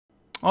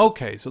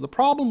Okay, so the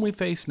problem we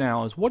face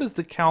now is what is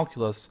the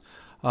calculus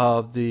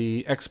of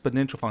the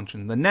exponential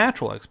function, the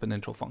natural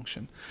exponential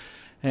function?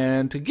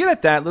 And to get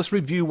at that, let's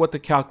review what the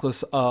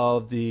calculus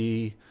of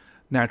the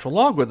natural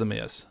logarithm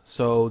is.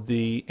 So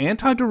the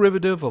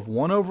antiderivative of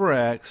 1 over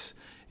x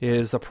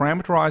is the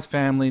parameterized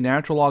family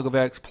natural log of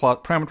x plus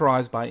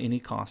parameterized by any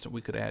constant.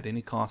 We could add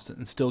any constant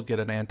and still get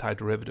an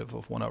antiderivative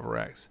of 1 over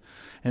x.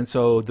 And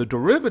so the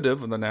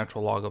derivative of the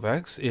natural log of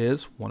x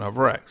is 1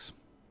 over x,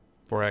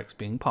 for x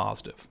being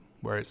positive,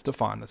 where it's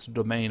defined. That's the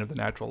domain of the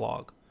natural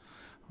log.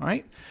 All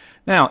right?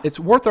 Now, it's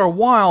worth our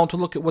while to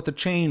look at what the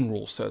chain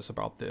rule says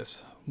about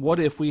this. What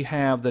if we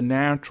have the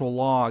natural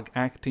log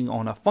acting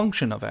on a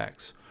function of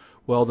x?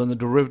 Well, then the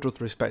derivative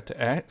with respect to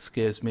x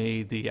gives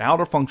me the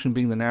outer function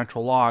being the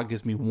natural log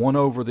gives me 1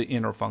 over the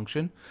inner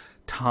function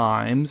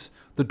times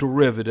the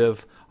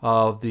derivative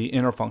of the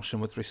inner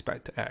function with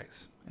respect to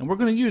x. And we're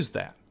going to use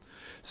that.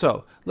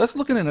 So let's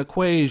look at an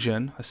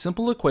equation, a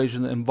simple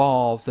equation that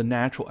involves the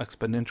natural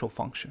exponential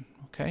function.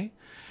 Okay?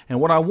 And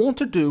what I want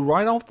to do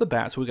right off the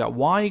bat, so we got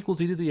y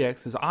equals e to the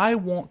x, is I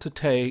want to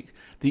take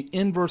the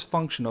inverse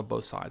function of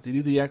both sides. E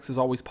to the x is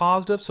always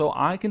positive, so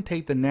I can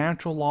take the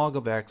natural log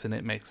of x and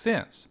it makes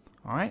sense.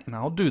 All right, and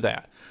I'll do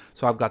that.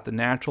 So I've got the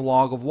natural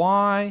log of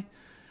y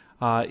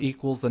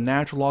equals the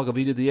natural log of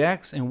e to the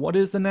x. And what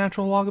is the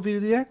natural log of e to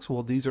the x?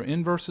 Well, these are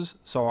inverses,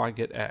 so I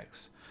get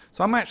x.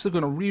 So I'm actually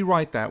going to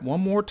rewrite that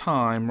one more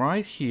time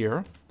right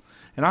here.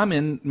 And I'm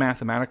in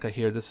Mathematica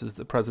here. This is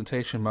the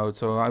presentation mode,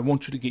 so I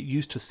want you to get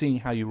used to seeing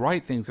how you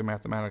write things in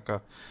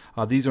Mathematica.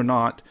 These are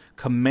not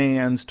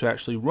commands to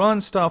actually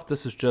run stuff.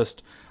 This is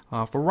just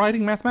for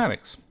writing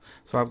mathematics.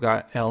 So I've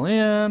got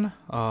ln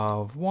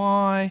of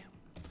y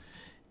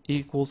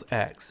equals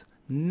x.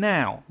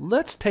 Now,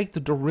 let's take the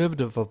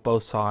derivative of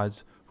both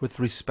sides with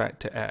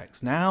respect to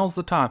x. Now's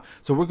the time.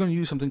 So we're going to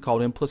use something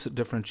called implicit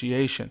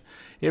differentiation.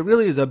 It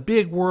really is a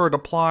big word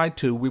applied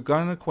to, we've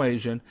got an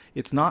equation,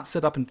 it's not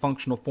set up in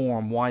functional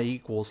form, y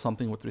equals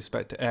something with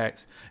respect to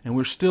x, and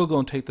we're still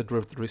going to take the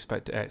derivative with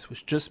respect to x,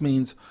 which just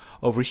means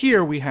over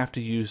here we have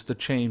to use the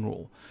chain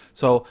rule.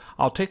 So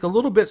I'll take a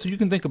little bit so you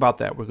can think about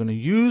that. We're going to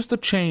use the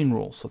chain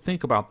rule, so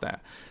think about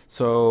that.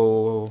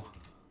 So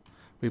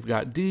we've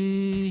got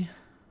dx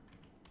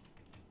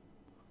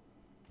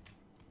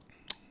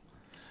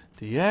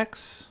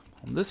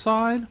on this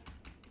side,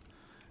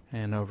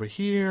 and over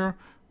here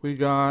we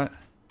got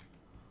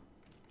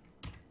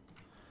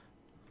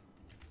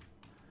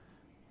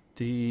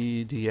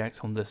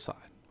dx on this side.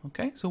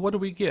 Okay, so what do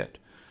we get?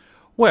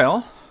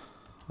 Well,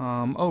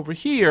 over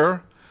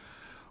here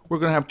we're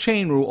going to have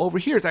chain rule. Over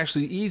here it's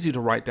actually easy to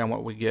write down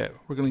what we get.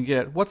 We're going to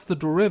get, what's the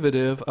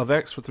derivative of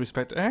x with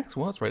respect to x?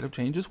 Well, its rate of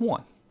change is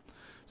 1.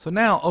 So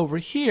now over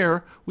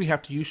here we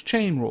have to use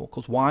chain rule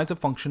because y is a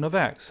function of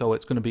x. So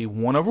it's going to be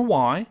 1 over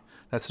y.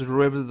 That's the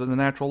derivative of the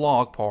natural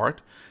log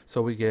part.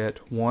 So we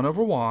get 1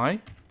 over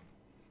y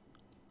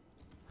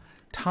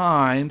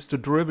times the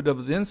derivative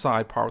of the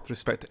inside part with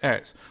respect to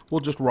x.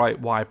 We'll just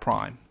write y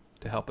prime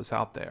to help us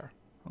out there.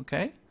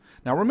 Okay?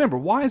 Now remember,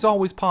 y is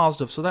always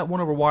positive, so that 1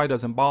 over y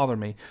doesn't bother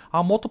me.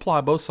 I'll multiply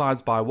both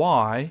sides by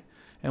y,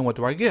 and what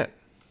do I get?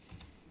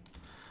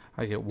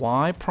 I get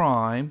y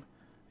prime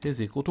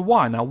is equal to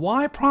y. Now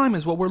y prime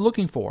is what we're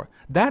looking for.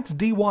 That's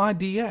dy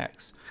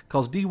dx.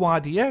 Because dy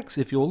dx,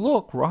 if you'll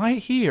look right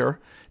here,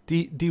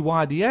 dy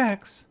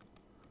dx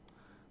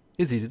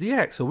is e to the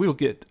x. So we'll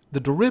get the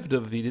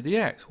derivative of e to the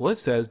x. Well, it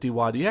says dy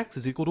dx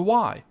is equal to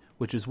y,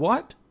 which is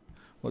what?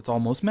 Well, it's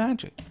almost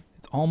magic.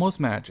 It's almost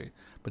magic,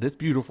 but it's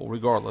beautiful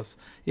regardless.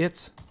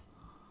 It's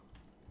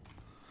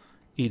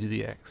e to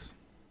the x.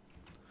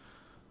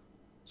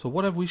 So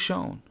what have we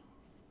shown?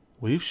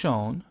 We've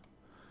shown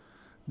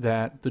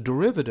that the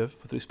derivative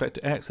with respect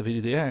to x of e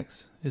to the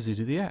x is e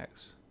to the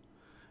x.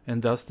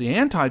 And thus the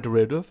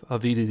antiderivative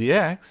of e to the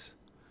x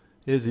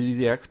is e to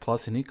the x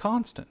plus any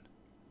constant.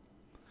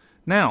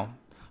 Now,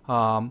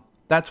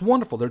 that's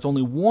wonderful. There's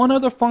only one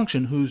other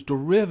function whose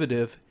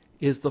derivative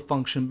is the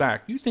function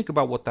back. You think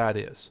about what that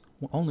is.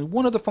 Only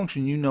one other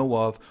function you know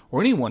of,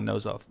 or anyone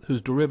knows of,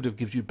 whose derivative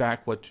gives you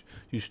back what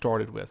you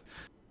started with.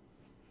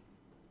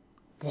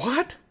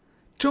 What?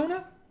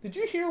 Jonah, did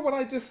you hear what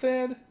I just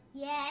said?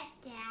 Yes,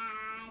 Dad.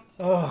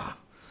 Ugh.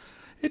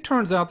 It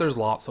turns out there's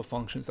lots of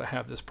functions that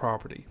have this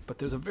property, but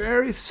there's a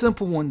very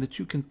simple one that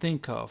you can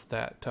think of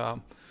that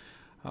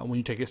when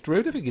you take its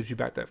derivative, it gives you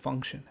back that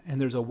function.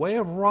 And there's a way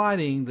of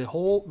writing the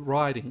whole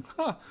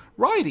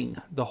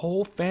the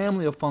whole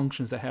family of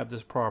functions that have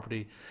this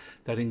property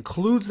that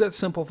includes that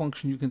simple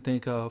function you can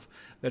think of,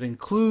 that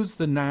includes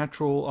the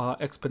natural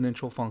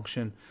exponential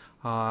function.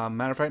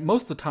 Matter of fact,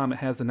 most of the time it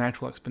has the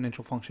natural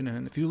exponential function in it.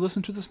 And if you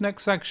listen to this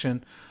next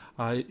section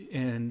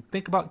and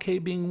think about k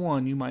being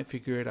 1, you might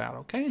figure it out,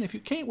 okay? And if you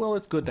can't, well,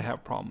 it's good to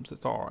have problems.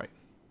 It's all right.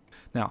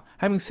 Now,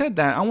 having said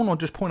that, I want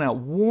to just point out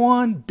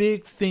one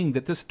big thing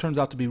that this turns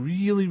out to be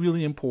really,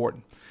 really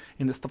important.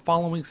 and it's the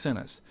following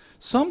sentence.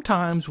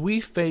 Sometimes we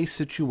face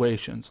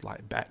situations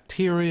like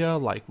bacteria,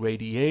 like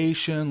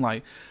radiation,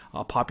 like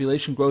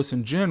population growth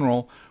in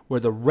general, where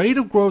the rate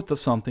of growth of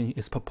something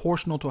is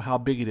proportional to how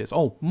big it is.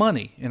 Oh,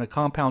 money in a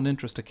compound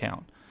interest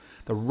account.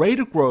 The rate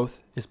of growth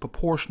is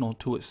proportional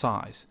to its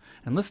size.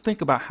 And let's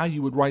think about how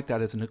you would write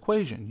that as an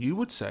equation. You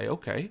would say,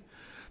 okay,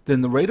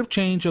 then the rate of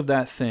change of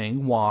that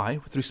thing, y,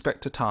 with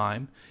respect to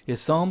time, is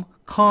some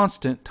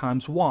constant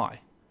times y.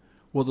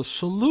 Well, the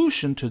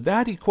solution to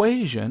that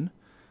equation,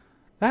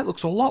 that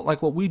looks a lot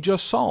like what we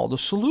just saw. The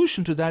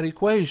solution to that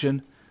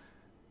equation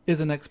is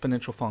an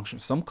exponential function,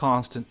 some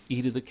constant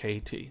e to the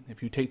kt.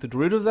 If you take the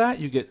derivative of that,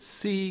 you get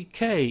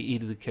ck e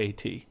to the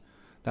kt.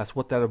 That's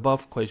what that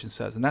above equation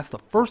says, and that's the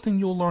first thing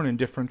you'll learn in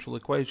differential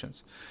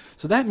equations.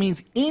 So that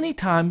means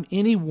anytime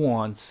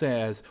anyone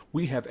says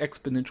we have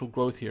exponential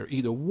growth here,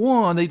 either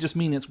one, they just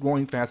mean it's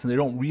growing fast and they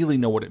don't really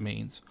know what it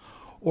means,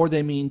 or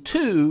they mean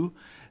two,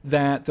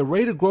 that the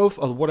rate of growth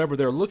of whatever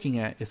they're looking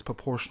at is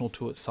proportional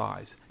to its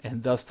size,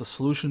 and thus the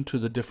solution to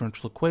the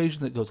differential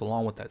equation that goes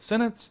along with that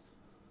sentence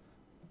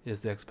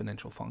is the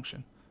exponential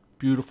function.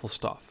 Beautiful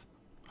stuff.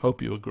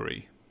 Hope you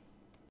agree.